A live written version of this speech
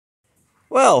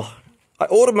Well, I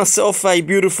ordered myself a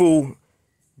beautiful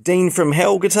Dean from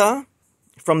Hell guitar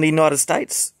from the United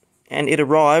States, and it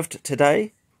arrived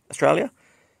today, Australia,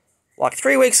 like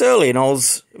 3 weeks early, and I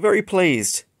was very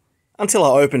pleased until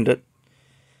I opened it.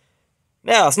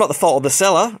 Now, it's not the fault of the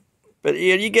seller, but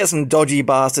you get some dodgy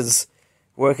bastards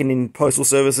working in postal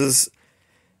services.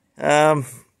 Yeah,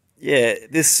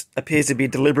 this appears to be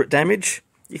deliberate damage.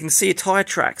 You can see tire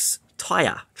tracks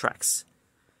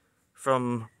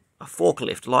from a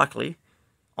forklift, likely,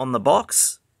 on the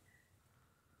box.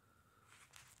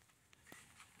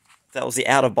 That was the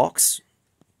outer box,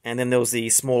 and then there was the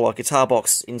smaller guitar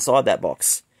box inside that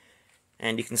box.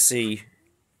 And you can see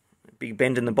a big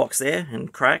bend in the box there,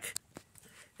 and crack.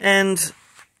 And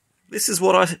this is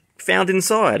what I found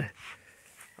inside.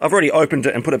 I've already opened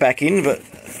it and put it back in, but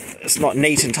it's not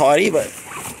neat and tidy, but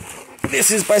this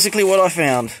is basically what I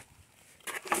found.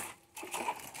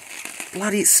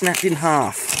 Bloody snapped in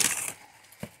half.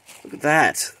 Look at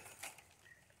that.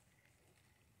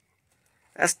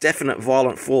 That's definite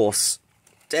violent force.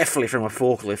 Definitely from a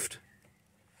forklift.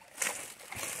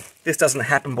 This doesn't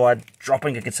happen by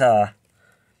dropping a guitar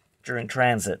during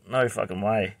transit. No fucking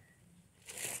way.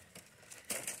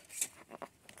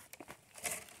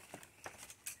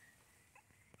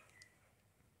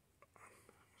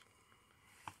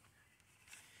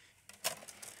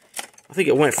 I think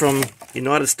it went from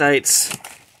United States,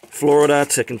 Florida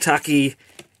to Kentucky,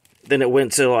 then it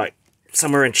went to like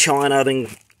somewhere in China,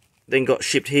 then got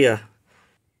shipped here.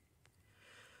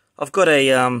 I've got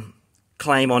a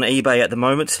claim on eBay at the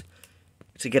moment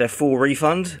to get a full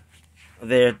refund.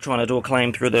 They're trying to do a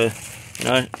claim through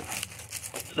the,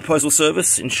 the postal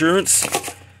service insurance.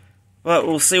 But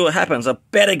we'll see what happens. I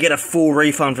better get a full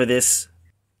refund for this.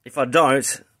 If I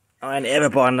don't, I ain't ever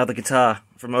buy another guitar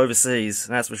from overseas,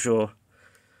 that's for sure.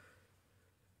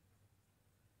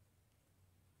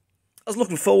 I was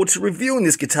looking forward to reviewing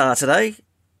this guitar today.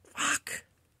 Fuck.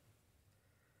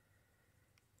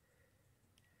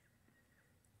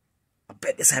 I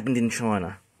bet this happened in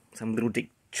China. Some little dick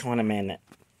Chinaman that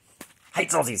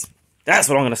hates Aussies. That's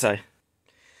what I'm going to say.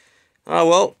 Oh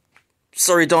well.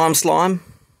 Sorry, Dime Slime.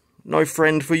 No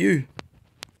friend for you.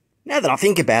 Now that I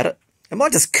think about it, am I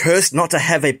just cursed not to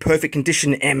have a perfect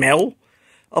condition ML?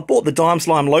 I bought the Dime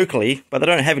Slime locally, but they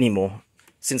don't have any more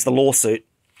since the lawsuit.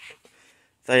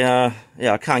 I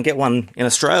can't get one in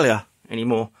Australia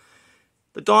anymore.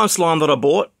 The Dime Slime that I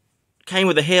bought came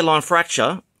with a hairline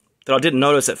fracture that I didn't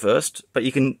notice at first, but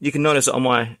you can notice it on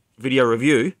my video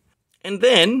review. And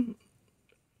then,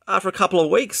 after a couple of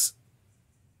weeks,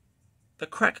 the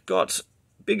crack got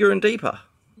bigger and deeper.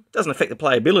 It doesn't affect the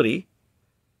playability,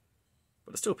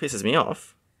 but it still pisses me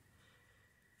off.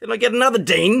 Then I get another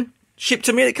Dean shipped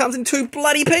to me that comes in 2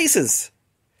 bloody pieces.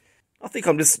 I think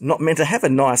I'm just not meant to have a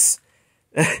nice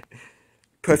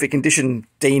perfect condition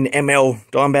Dean ML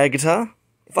Dimebag guitar.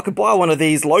 If I could buy one of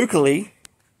these locally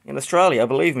in Australia,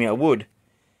 believe me, I would.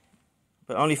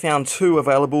 But I only found 2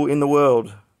 available in the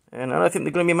world, and I don't think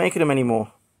they're going to be making them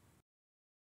anymore.